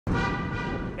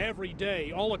Every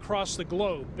day, all across the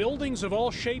globe, buildings of all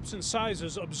shapes and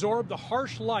sizes absorb the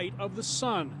harsh light of the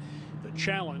sun. The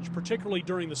challenge, particularly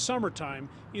during the summertime,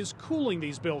 is cooling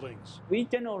these buildings. We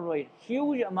generate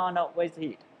huge amount of waste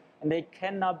heat, and they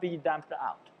cannot be dumped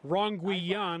out. Rong-Gui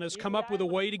Yan has come up with a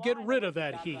way to get rid of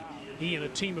that heat. He and a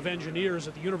team of engineers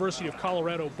at the University of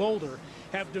Colorado Boulder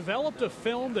have developed a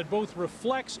film that both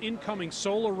reflects incoming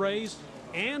solar rays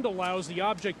and allows the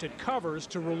object it covers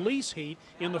to release heat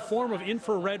in the form of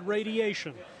infrared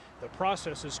radiation. The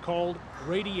process is called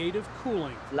radiative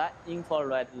cooling. That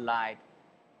infrared light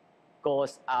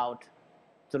goes out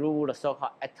through the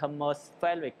so-called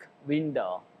atmospheric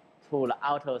window to the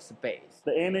outer space.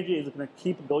 The energy is going to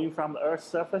keep going from the Earth's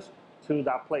surface to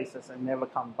that places and never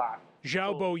come back.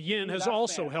 Xiaobo Yin has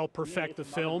also helped perfect the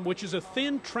film, which is a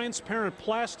thin, transparent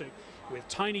plastic with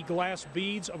tiny glass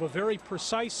beads of a very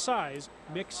precise size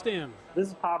mixed in. This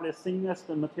is probably the thinnest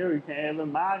material you can ever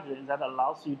imagine that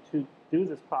allows you to do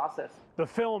this process. The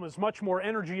film is much more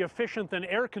energy efficient than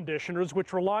air conditioners,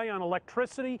 which rely on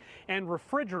electricity, and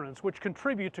refrigerants, which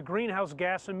contribute to greenhouse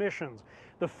gas emissions.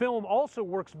 The film also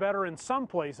works better in some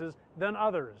places than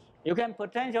others. You can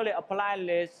potentially apply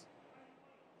this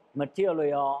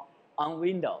material on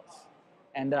windows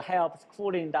and helps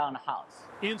cooling down the house.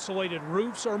 Insulated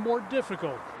roofs are more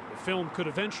difficult. The film could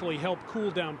eventually help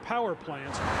cool down power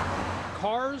plants.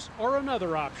 Cars are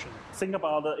another option. Think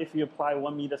about if you apply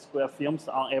 1 meter square films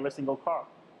on every single car.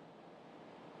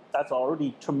 That's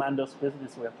already tremendous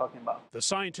business we're talking about. The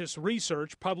scientists'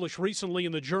 research, published recently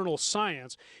in the journal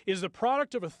Science, is the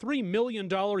product of a $3 million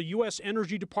U.S.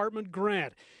 Energy Department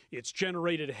grant. It's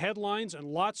generated headlines and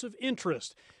lots of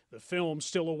interest. The film,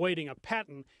 still awaiting a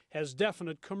patent, has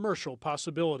definite commercial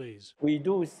possibilities. We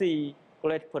do see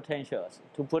great potentials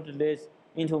to put this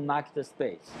into market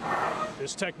space.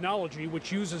 This technology,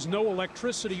 which uses no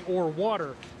electricity or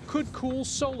water, could cool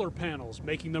solar panels,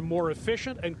 making them more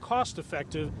efficient and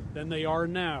cost-effective than they are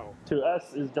now. To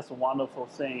us, it's just a wonderful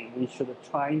thing. We should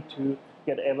try to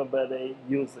get everybody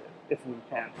use it if we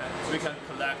can. We can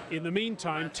collect. In the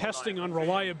meantime, testing on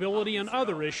reliability and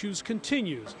other issues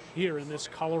continues here in this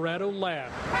Colorado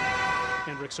lab.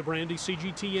 Hendrik Sabrandi,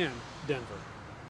 CGTN, Denver.